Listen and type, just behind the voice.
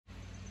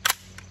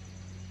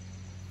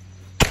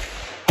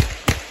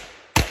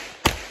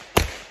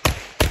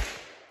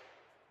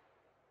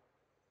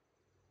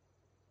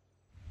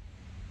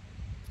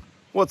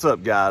What's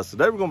up, guys?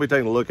 Today we're going to be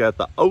taking a look at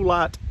the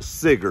Olight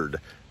Sigurd.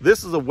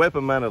 This is a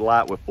weapon mounted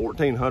light with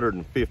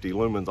 1450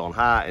 lumens on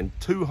high and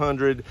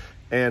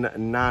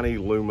 290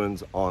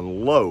 lumens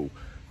on low.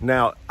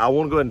 Now, I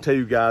want to go ahead and tell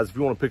you guys, if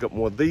you want to pick up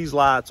one of these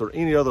lights or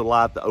any other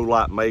light that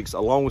Olight makes,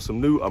 along with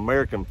some new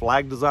American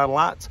flag design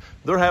lights,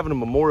 they're having a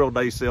Memorial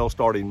Day sale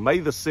starting May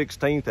the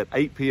 16th at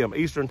 8 p.m.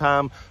 Eastern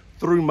Time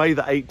through May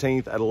the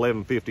 18th at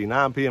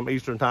 11:59 p.m.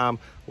 Eastern Time.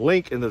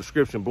 Link in the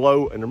description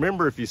below. And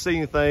remember, if you see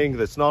anything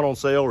that's not on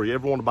sale or you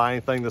ever want to buy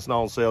anything that's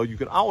not on sale, you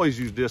can always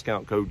use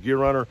discount code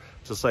GearRunner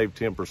to save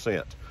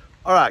 10%.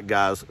 All right,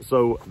 guys,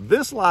 so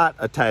this light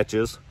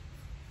attaches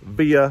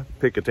via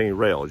Picatinny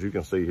rail, as you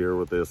can see here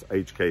with this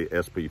HK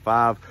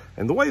SP5.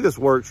 And the way this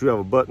works, you have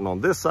a button on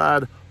this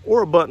side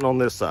or a button on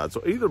this side.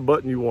 So either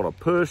button you want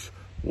to push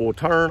will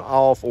turn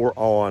off or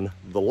on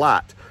the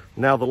light.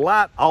 Now, the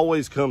light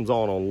always comes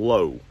on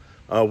low,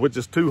 which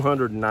is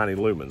 290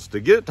 lumens.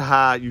 To get it to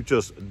high, you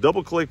just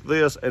double click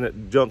this and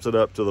it jumps it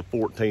up to the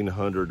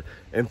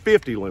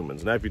 1450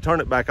 lumens. Now, if you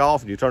turn it back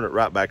off and you turn it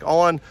right back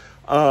on,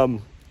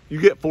 you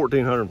get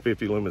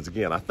 1450 lumens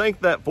again. I think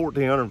that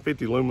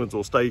 1450 lumens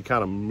will stay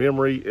kind of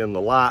memory in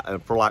the light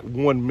for like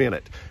 1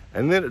 minute,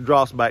 and then it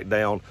drops back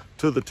down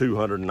to the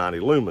 290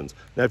 lumens.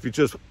 Now, if you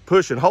just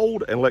push and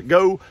hold and let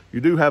go,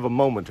 you do have a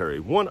momentary.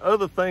 One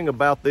other thing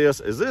about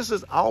this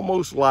is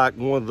almost like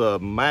one of the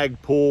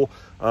Magpul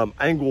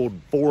angled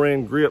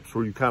 4N grips,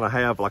 where you kind of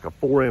have like a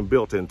 4N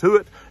built into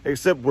it,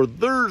 except where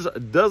theirs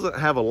doesn't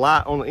have a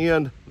light on the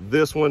end,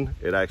 this one,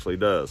 it actually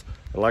does.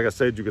 And like I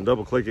said, you can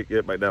double click it,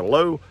 get back down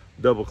low,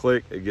 double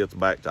click, it gets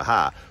back to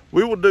high.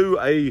 We will do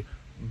a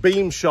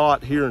beam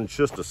shot here in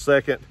just a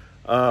second,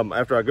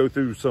 after I go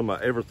through some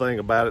everything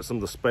about it, some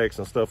of the specs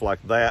and stuff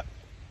like that.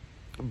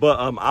 But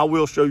I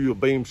will show you a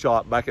beam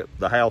shot back at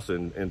the house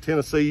in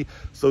Tennessee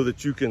so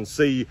that you can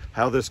see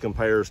how this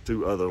compares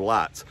to other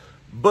lights.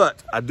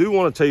 But I do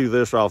want to tell you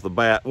this right off the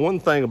bat. One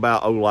thing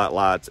about Olight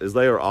lights is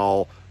they are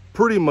all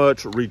pretty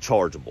much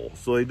rechargeable.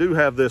 So they do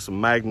have this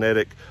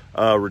magnetic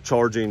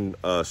recharging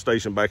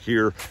station back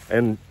here.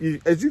 And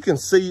as you can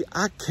see,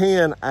 I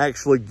can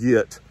actually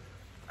get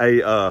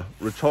a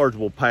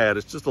rechargeable pad.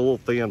 It's just a little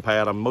thin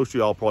pad. Most of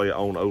y'all probably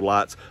own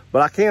Olights,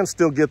 but I can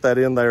still get that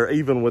in there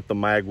even with the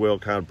mag well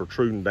kind of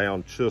protruding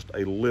down just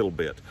a little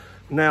bit.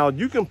 Now,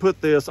 you can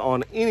put this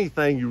on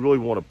anything you really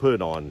want to put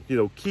it on. You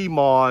know, key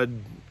mod,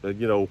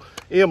 you know,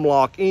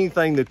 M-lock,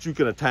 anything that you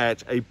can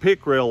attach a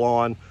pick rail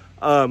on,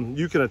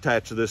 you can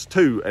attach this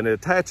too, and it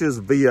attaches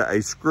via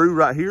a screw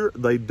right here.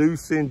 They do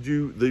send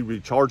you the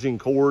recharging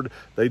cord.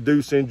 They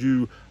do send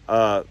you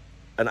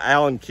an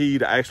Allen key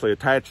to actually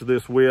attach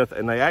this with,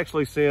 and they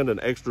actually send an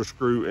extra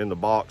screw in the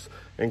box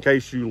in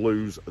case you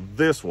lose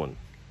this one.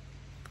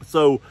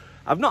 So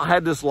I've not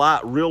had this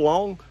light real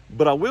long,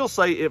 but I will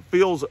say it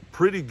feels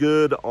pretty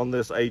good on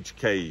this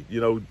HK.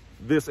 You know,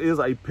 this is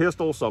a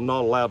pistol, so I'm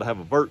not allowed to have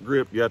a vert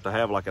grip. You have to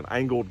have like an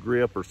angled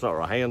grip or something, or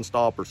a hand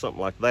stop or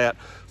something like that.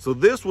 So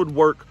this would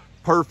work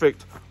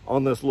perfect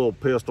on this little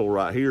pistol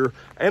right here,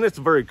 and it's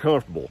very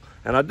comfortable.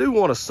 And I do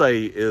want to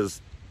say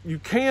is you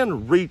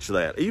can reach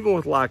that even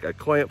with like a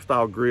clamp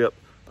style grip.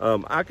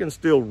 I can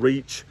still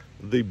reach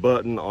the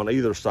button on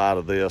either side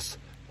of this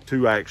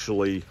to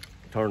actually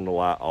turn the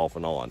light off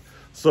and on.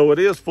 So it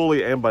is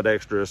fully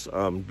ambidextrous.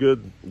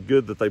 Good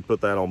that they put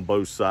that on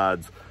both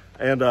sides.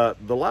 And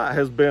the light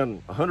has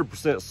been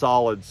 100%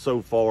 solid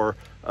so far.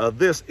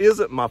 This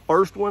isn't my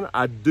first one.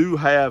 I do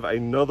have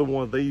another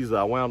one of these that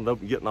I wound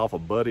up getting off a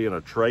buddy in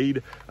a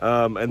trade.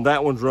 And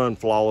that one's run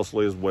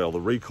flawlessly as well.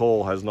 The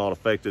recoil has not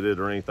affected it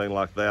or anything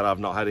like that. I've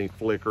not had any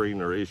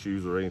flickering or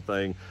issues or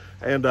anything.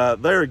 And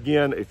there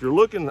again, if you're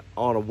looking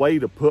on a way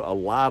to put a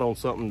light on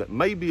something that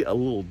may be a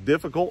little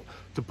difficult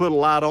to put a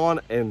light on,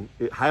 and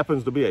it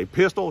happens to be a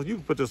pistol, you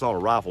can put this on a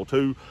rifle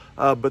too.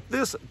 But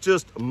this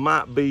just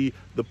might be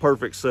the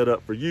perfect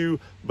setup for you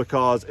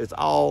because it's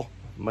all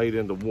made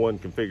into one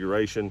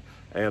configuration,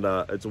 and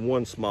it's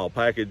one small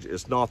package.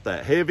 It's not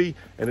that heavy,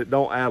 and it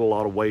don't add a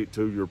lot of weight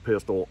to your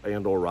pistol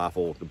and or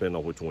rifle, depending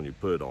on which one you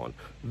put it on.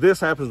 This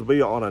happens to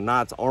be on a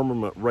Knight's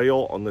Armament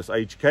rail on this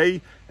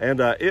HK, and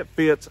it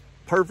fits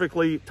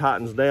perfectly,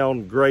 tightens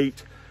down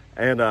great,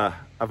 and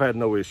I've had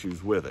no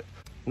issues with it.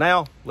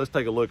 Now, let's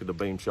take a look at the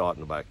beam shot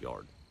in the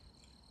backyard.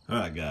 All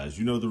right, guys,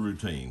 you know the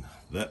routine.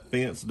 That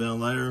fence down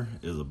there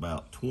is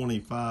about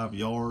 25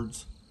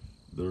 yards.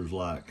 There's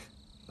like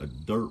a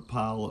dirt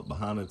pile up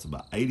behind it. It's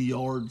about 80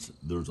 yards.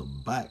 There's a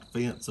back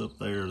fence up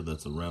there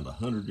that's around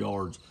 100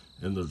 yards,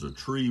 and there's a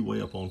tree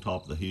way up on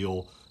top of the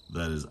hill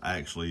that is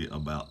actually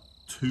about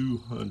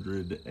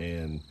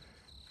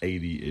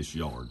 280-ish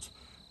yards.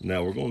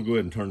 Now we're going to go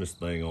ahead and turn this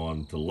thing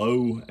on to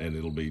low, and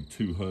it'll be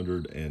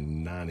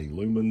 290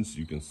 lumens.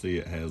 You can see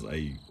it has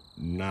a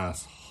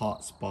nice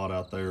hot spot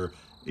out there.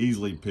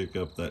 Easily pick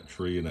up that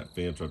tree and that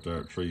fence right there.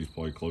 That tree is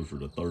probably closer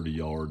to 30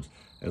 yards.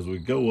 As we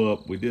go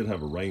up, we did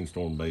have a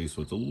rainstorm day,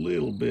 so it's a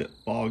little bit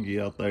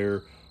foggy out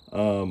there.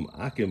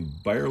 I can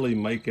barely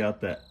make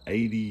out that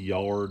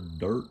 80-yard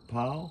dirt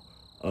pile,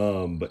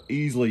 but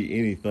easily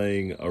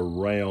anything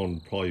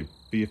around probably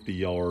 50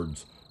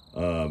 yards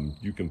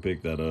you can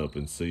pick that up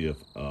and see if,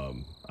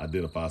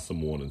 identify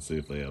someone and see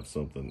if they have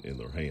something in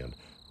their hand.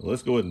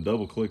 Let's go ahead and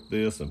double click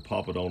this and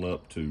pop it on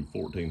up to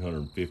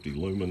 1450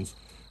 lumens.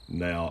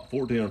 Now,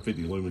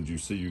 1450 lumens, you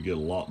see you get a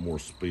lot more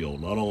spill.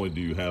 Not only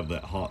do you have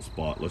that hot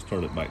spot, let's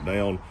turn it back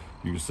down.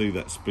 You can see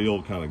that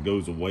spill kind of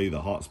goes away.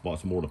 The hot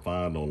spot's more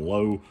defined on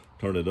low.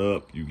 Turn it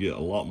up, you get a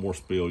lot more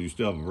spill. You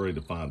still have a very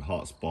defined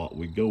hot spot.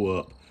 We go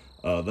up,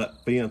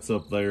 that fence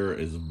up there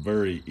is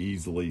very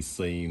easily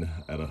seen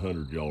at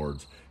 100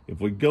 yards. If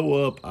we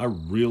go up, I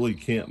really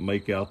can't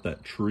make out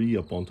that tree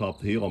up on top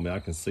of the hill. I mean, I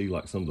can see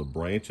like some of the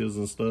branches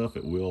and stuff.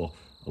 It will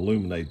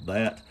illuminate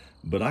that,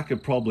 but I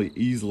could probably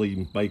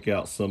easily make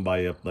out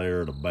somebody up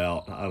there at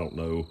about, I don't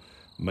know,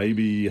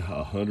 maybe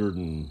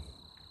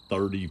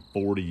 130,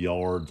 40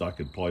 yards. I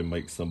could probably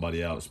make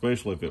somebody out,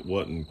 especially if it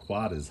wasn't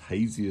quite as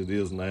hazy as it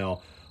is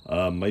now.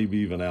 Maybe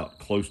even out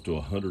close to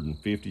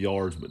 150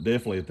 yards, but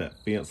definitely at that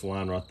fence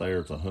line right there,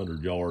 it's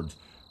 100 yards.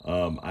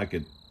 I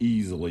could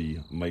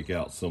easily make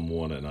out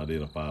someone and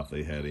identify if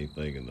they had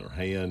anything in their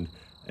hand.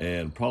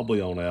 And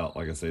probably on out,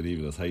 like I said,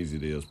 even as hazy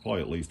it is,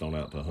 probably at least on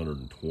out to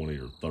 120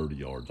 or 30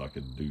 yards, I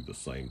could do the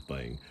same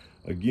thing.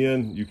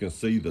 Again, you can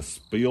see the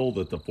spill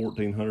that the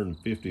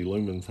 1450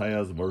 lumens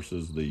has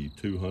versus the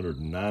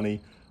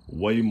 290.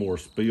 Way more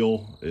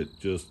spill. It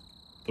just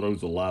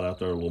throws the light out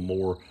there a little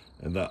more,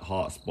 and that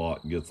hot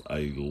spot gets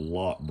a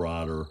lot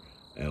brighter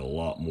and a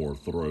lot more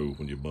throw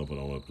when you're bumping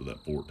on up to that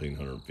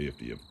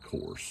 1450, of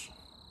course.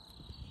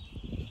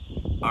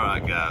 All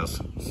right,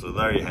 guys, so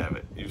there you have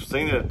it. You've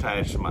seen it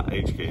attached to my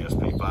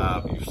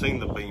HKSP5. You've seen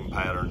the beam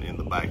pattern in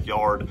the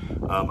backyard.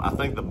 I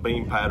think the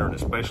beam pattern,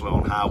 especially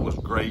on high, was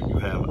great. You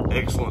have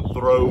excellent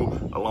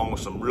throw along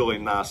with some really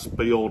nice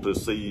spill to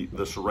see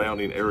the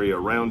surrounding area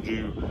around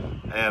you.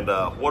 And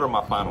what are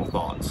my final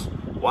thoughts?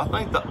 Well, I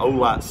think the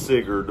Olight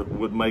Sigurd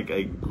would make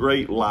a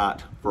great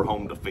light for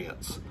home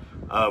defense.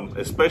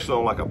 Especially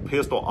on like a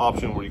pistol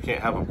option where you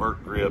can't have a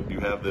vert grip. You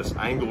have this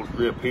angled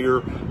grip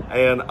here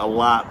and a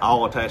light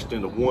all attached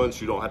into one,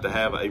 so you don't have to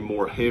have a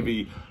more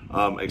heavy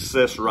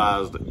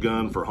accessorized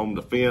gun for home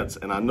defense.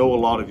 And I know a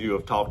lot of you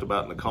have talked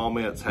about in the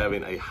comments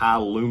having a high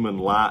lumen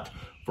light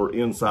for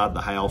inside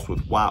the house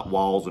with white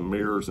walls and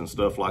mirrors and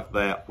stuff like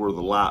that, where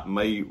the light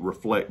may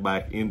reflect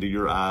back into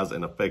your eyes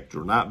and affect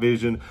your night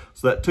vision.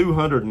 So that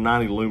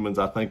 290 lumens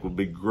I think would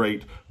be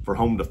great for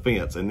home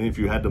defense. And then if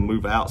you had to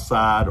move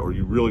outside or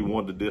you really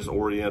wanted to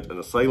disorient an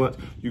assailant,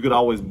 you could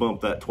always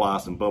bump that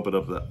twice and bump it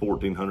up to that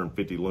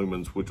 1450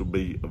 lumens, which would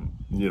be,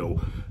 you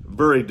know,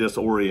 very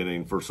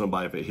disorienting for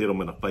somebody if it hit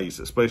them in the face,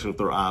 especially if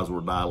their eyes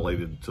were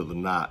dilated to the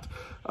night.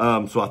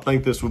 So I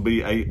think this would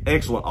be an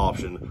excellent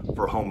option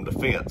for home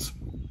defense.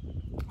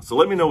 So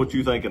let me know what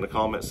you think in the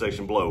comment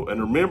section below. And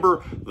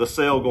remember the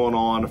sale going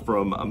on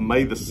from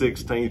May the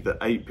 16th at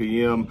 8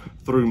 p.m.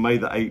 through May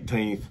the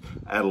 18th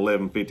at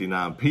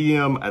 11:59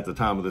 p.m. at the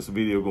time of this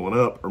video going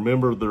up.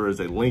 Remember, there is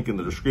a link in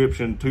the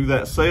description to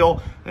that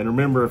sale. And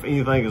remember, if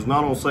anything is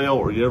not on sale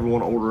or you ever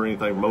want to order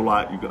anything from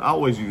Olight, you can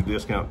always use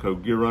discount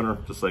code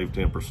GearRunner to save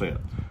 10%.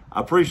 I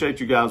appreciate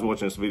you guys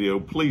watching this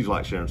video. Please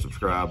like, share, and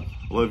subscribe.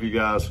 Love you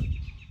guys.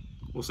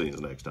 We'll see you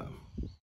next time.